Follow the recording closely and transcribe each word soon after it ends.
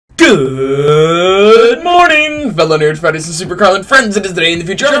Good morning, fellow nerds, Fridays, and Super Carlin friends. It is the day in the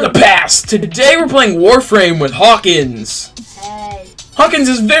future and the past. Today we're playing Warframe with Hawkins. Hey. Hawkins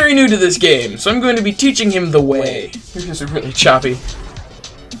is very new to this game, so I'm going to be teaching him the way. You're just really choppy.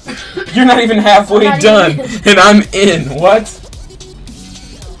 You're not even halfway done, and I'm in. What?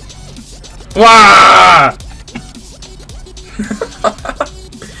 Wah!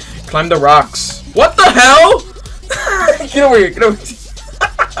 Climb the rocks. What the hell? Get over here, get over here.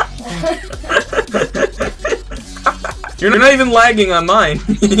 You're not even lagging on mine.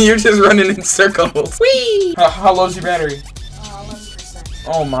 You're just running in circles. Whee! How low's your battery? 11%.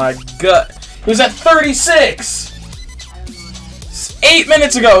 Oh my god. It was at 36! 8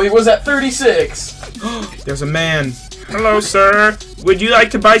 minutes ago, it was at 36. There's a man. Hello, sir. Would you like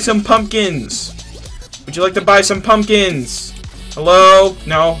to buy some pumpkins? Would you like to buy some pumpkins? Hello?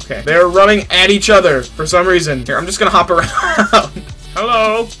 No? Okay. They're running at each other for some reason. Here, I'm just gonna hop around.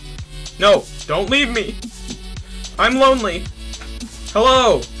 Hello? No, don't leave me. I'm lonely.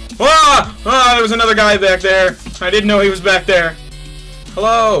 Hello? Ah! Ah, there was another guy back there. I didn't know he was back there.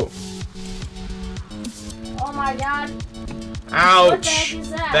 Hello? Oh my god. Ouch. What the heck is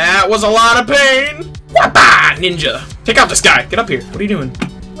that? That was a lot of pain. Whapa! Ninja. Take out this guy. Get up here. What are you doing?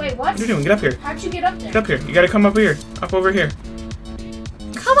 Wait, what? What are you doing? Get up here. How'd you get up there? Get up here. You gotta come up here. Up over here.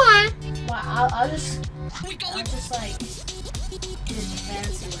 Come on. Well, I'll just like do the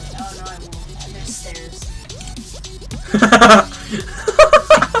fancy way. Oh no, I won't. There's stairs.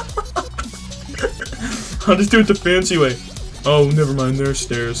 I'll just do it the fancy way. Oh, never mind. There's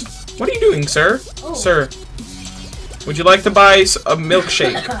stairs. What are you doing, sir? Oh. Sir, would you like to buy a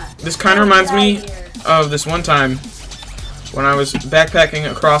milkshake? This kind of reminds me of this one time when I was backpacking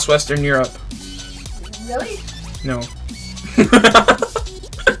across Western Europe. Really? No.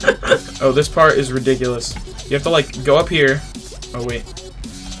 Oh, this part is ridiculous. You have to, like, go up here. Oh, wait.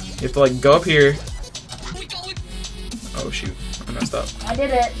 You have to, like, go up here. Oh, shoot. I messed up. I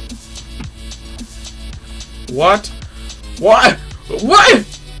did it. What? What? What?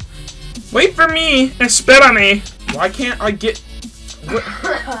 Wait for me and spit on me. Why can't I get... What?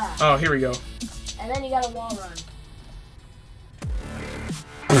 Oh, here we go. And then you got a wall run.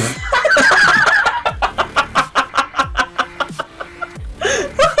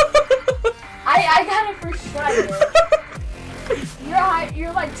 I got it for sure.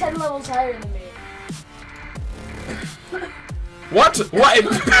 You're like 10 levels higher than me. What? What?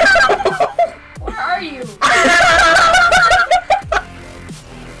 Where are you?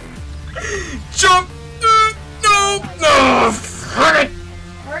 Jump! No! No!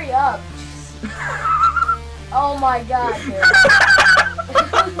 Hurry up. Oh my god, dude.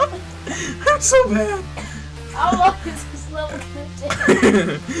 I'm so bad. How long is this level gonna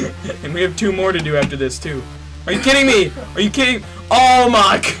take? And we have 2 more to do after this, too. Are you kidding me? Are you kidding? Oh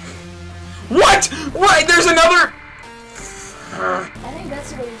my... What? What? There's another... I think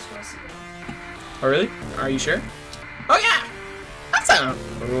that's the way you're supposed to go. Oh, really? Are you sure? Oh, yeah! Awesome!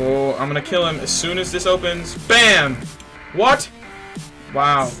 Oh, I'm gonna kill him as soon as this opens. Bam! What?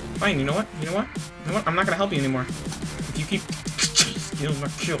 Wow. Fine, you know what? You know what? You know what? I'm not gonna help you anymore. If you keep stealing my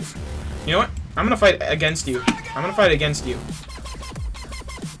kills. You know what? I'm gonna fight against you. I'm gonna fight against you.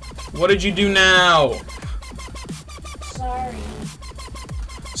 What did you do now? Sorry.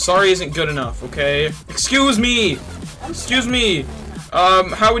 Sorry isn't good enough, okay? Excuse me! Excuse me!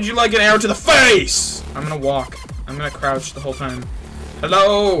 How would you like an arrow to the face? I'm gonna walk. I'm gonna crouch the whole time.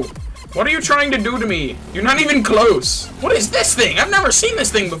 Hello? What are you trying to do to me? You're not even close. What is this thing? I've never seen this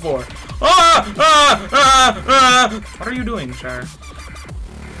thing before. Ah! Ah! Ah! Ah! What are you doing, sir?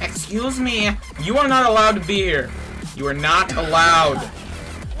 Excuse me. You are not allowed to be here. You are not allowed.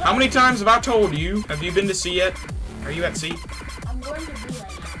 How many times have I told you? Have you been to sea yet? Are you at sea? I'm going to be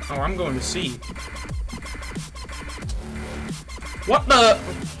right now. Oh, I'm going to sea. What the?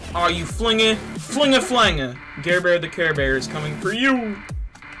 Are you flinging? Flinga. Care Bear the Care Bear is coming for you.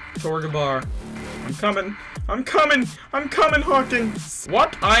 Torgabar. I'm coming. I'm coming. I'm coming, Hawkins.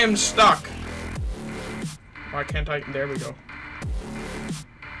 What? I am stuck. Why can't I? There we go.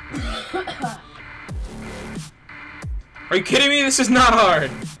 Are you kidding me? This is not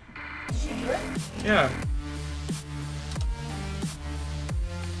hard. Did you do it? Yeah.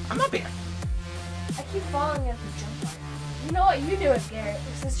 I'm up here. I keep falling at the jump line. You know what? You do it, Garrett,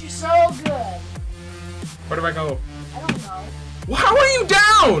 since you're so good. Where do I go? I don't know. Well, how are you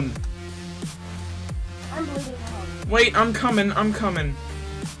down? I'm bleeding out. Wait, I'm coming. I'm coming.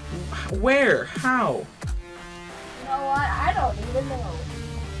 Where? How? You know what? I don't even know.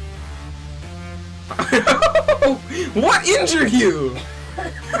 What injured you?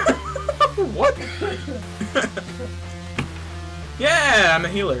 What? Yeah, I'm a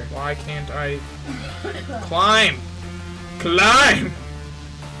healer. Why can't I climb? Climb!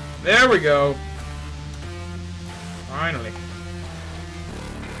 There we go. Finally.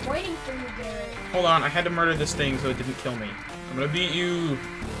 Waiting for you, Garrett. Hold on, I had to murder this thing so it didn't kill me. I'm gonna beat you.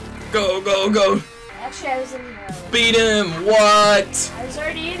 Go, go, go. Actually, I was in here. Beat him. What? I was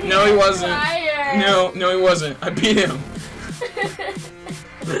already in here. No, he wasn't. Liar. No, he wasn't. I beat him. What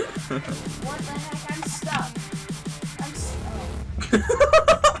the heck? I'm stuck. I'm stuck.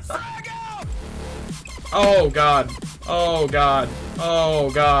 Oh god. Oh god.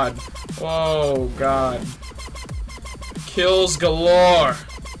 Oh god. Oh god. Kills galore.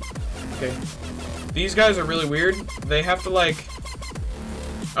 Okay. These guys are really weird. They have to like...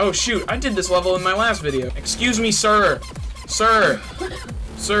 Oh shoot, I did this level in my last video. Excuse me, sir. Sir.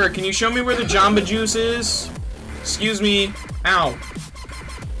 Sir, can you show me where the Jamba Juice is? Excuse me. Ow.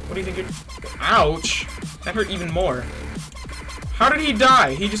 What do you think you're... Ouch. That hurt even more. How did he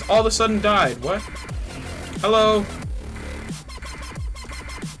die? He just all of a sudden died. What? Hello?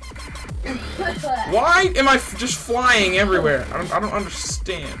 Why am I just flying everywhere? I don't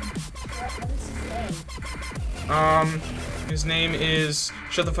understand. What is his name? His name is...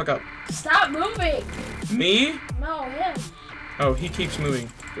 Shut the fuck up. Stop moving! Me? No, him. Oh, he keeps moving.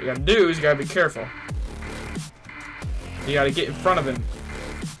 What you gotta do is you gotta be careful. You gotta get in front of him.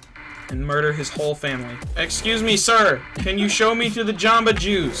 And murder his whole family. Excuse me, sir. Can you show me to the Jamba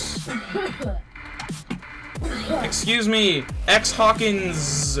Juice? Excuse me. X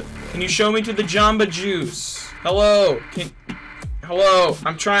Hawkins. Can you show me to the Jamba Juice? Hello. Hello.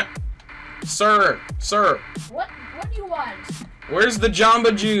 I'm trying... Sir. Sir. What do you want? Where's the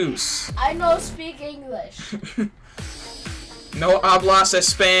Jamba Juice? I know speak English. No hablas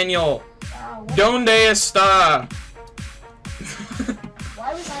español. Donde está?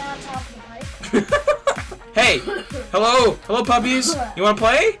 Why was I on top of the pipe? Hey! Hello! Hello, puppies! You wanna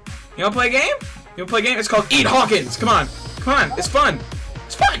play? You wanna play a game? You wanna play a game? It's called Eat Hawkins! Come on! Come on! It's fun!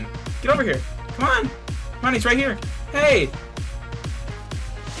 It's fun! Get over here! Come on! Come on, he's right here! Hey!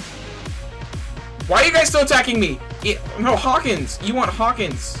 Why are you guys still attacking me? No, Hawkins! You want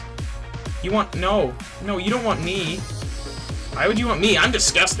Hawkins! You want... No. No, you don't want me. Why would you want me? I'm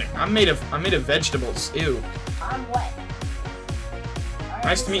disgusting. I'm made of vegetables. Ew. I'm wet.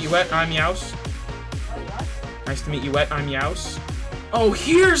 Nice to meet you, Wet. I'm YAOES. Nice to meet you, Wet. I'm YAOES. Oh,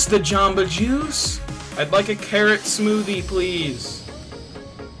 here's the Jamba Juice. I'd like a carrot smoothie, please.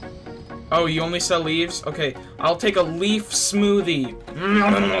 Oh, you only sell leaves? Okay, I'll take a leaf smoothie.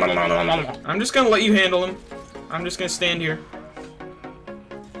 I'm just gonna let you handle him. I'm just gonna stand here.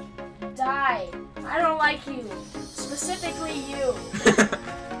 Die. I don't like you. Specifically you.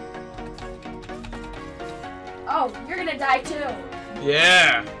 Oh, you're gonna die too.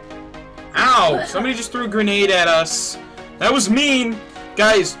 Yeah. Ow! Somebody just threw a grenade at us. That was mean.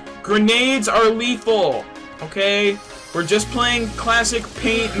 Guys, grenades are lethal. Okay? We're just playing classic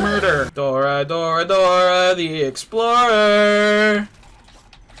paint murder. Dora, Dora, Dora, the explorer.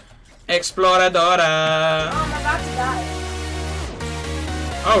 Exploradora. Oh, I'm about to die.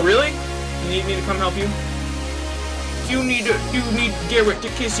 Oh, really? You need me to come help you? You need Garrett to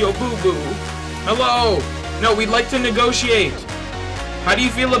kiss your boo-boo. Hello. No, we'd like to negotiate. How do you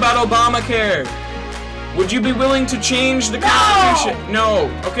feel about Obamacare? Would you be willing to change the Constitution? No.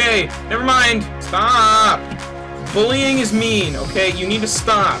 Okay, never mind. Stop. Bullying is mean, okay? You need to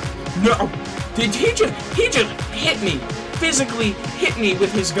stop. No. Did he just hit me. Physically hit me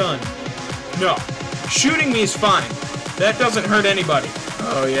with his gun. No. Shooting me is fine. That doesn't hurt anybody.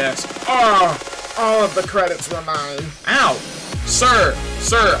 Oh, yes. Oh, all of the credits were mine. Ow. Sir,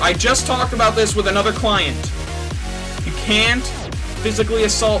 I just talked about this with another client. You can't physically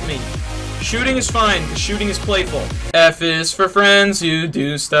assault me. Shooting is fine, because shooting is playful. F is for friends who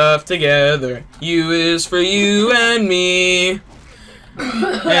do stuff together. U is for you and me.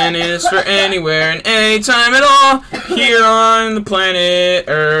 N is for anywhere and anytime at all. Here on the planet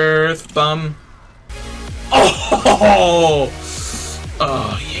Earth. Bum. Oh!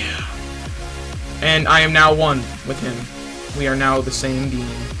 Oh, yeah. And I am now one with him. We are now the same being.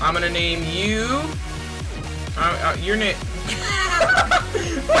 I'm gonna name you... your name...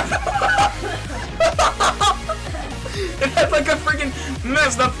 It had like a freaking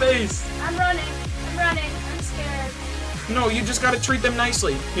messed up face. I'm running. I'm scared. No, you just gotta treat them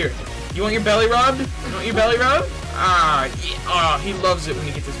nicely. Here, you want your belly rubbed? You want your belly rubbed? Ah, yeah. Oh, he loves it when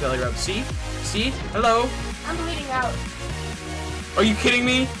he gets his belly rubbed. See? See? Hello? I'm bleeding out. Are you kidding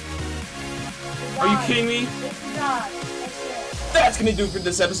me? Are you kidding me? It's not. That's gonna do it for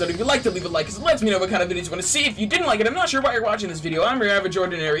this episode. If you'd like to leave a like, because it lets me know what kind of videos you want to see. If you didn't like it, I'm not sure why you're watching this video. I'm your average,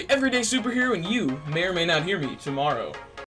 ordinary, everyday superhero, and you may or may not hear me tomorrow.